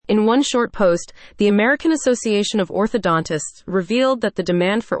In one short post, the American Association of Orthodontists revealed that the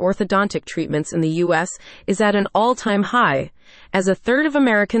demand for orthodontic treatments in the U.S. is at an all-time high, as a third of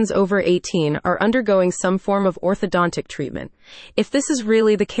Americans over 18 are undergoing some form of orthodontic treatment. If this is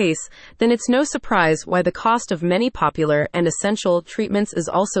really the case, then it's no surprise why the cost of many popular and essential treatments is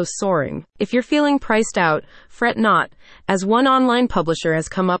also soaring. If you're feeling priced out, fret not, as one online publisher has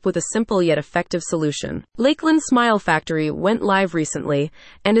come up with a simple yet effective solution. Lakeland Smile Factory went live recently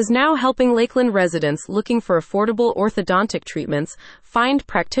and is now helping Lakeland residents looking for affordable orthodontic treatments find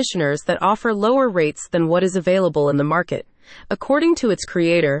practitioners that offer lower rates than what is available in the market. According to its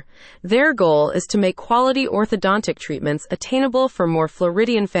creator, their goal is to make quality orthodontic treatments attainable for more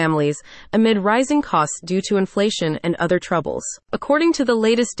Floridian families amid rising costs due to inflation and other troubles. According to the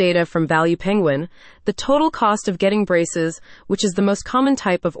latest data from Value Penguin, the total cost of getting braces, which is the most common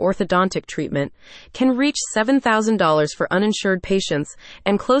type of orthodontic treatment, can reach $7,000 for uninsured patients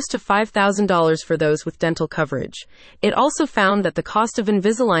and close to $5,000 for those with dental coverage. It also found that the cost of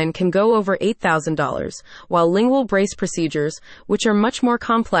Invisalign can go over $8,000, while lingual brace procedures, which are much more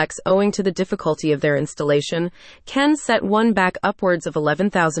complex owing to the difficulty of their installation, can set one back upwards of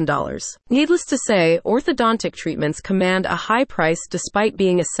 $11,000. Needless to say, orthodontic treatments command a high price despite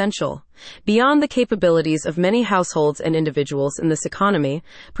being essential. Beyond the capabilities of many households and individuals in this economy,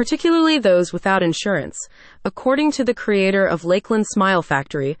 particularly those without insurance, according to the creator of Lakeland Smile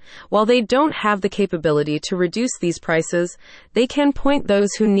Factory, while they don't have the capability to reduce these prices, they can point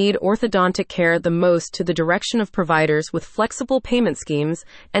those who need orthodontic care the most to the direction of providers with flexible payment schemes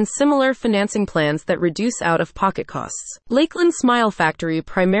and similar financing plans that reduce out-of-pocket costs. Lakeland Smile Factory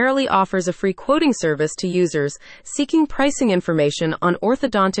primarily offers a free quoting service to users seeking pricing information on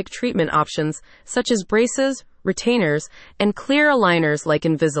orthodontic treatment options such as braces, retainers, and clear aligners like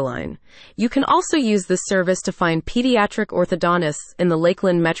Invisalign. You can also use this service to find pediatric orthodontists in the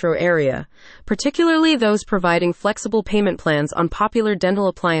Lakeland metro area, particularly those providing flexible payment plans on popular dental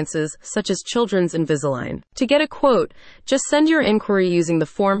appliances such as children's Invisalign. To get a quote, just send your inquiry using the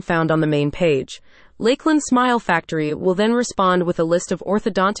form found on the main page. Lakeland Smile Factory will then respond with a list of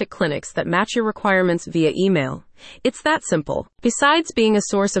orthodontic clinics that match your requirements via email. It's that simple. Besides being a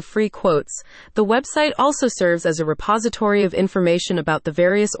source of free quotes, the website also serves as a repository of information about the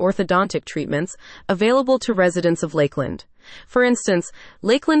various orthodontic treatments available to residents of Lakeland. For instance,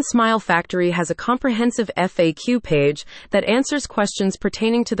 Lakeland Smile Factory has a comprehensive FAQ page that answers questions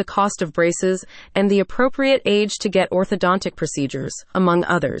pertaining to the cost of braces and the appropriate age to get orthodontic procedures, among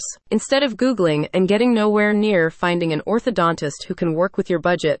others. Instead of Googling and getting nowhere near finding an orthodontist who can work with your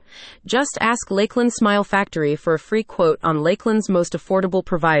budget, just ask Lakeland Smile Factory for a free quote on Lakeland's most affordable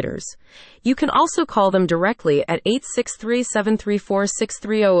providers. You can also call them directly at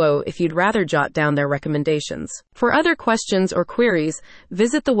 863-734-6300 if you'd rather jot down their recommendations. For other questions or queries,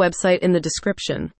 visit the website in the description.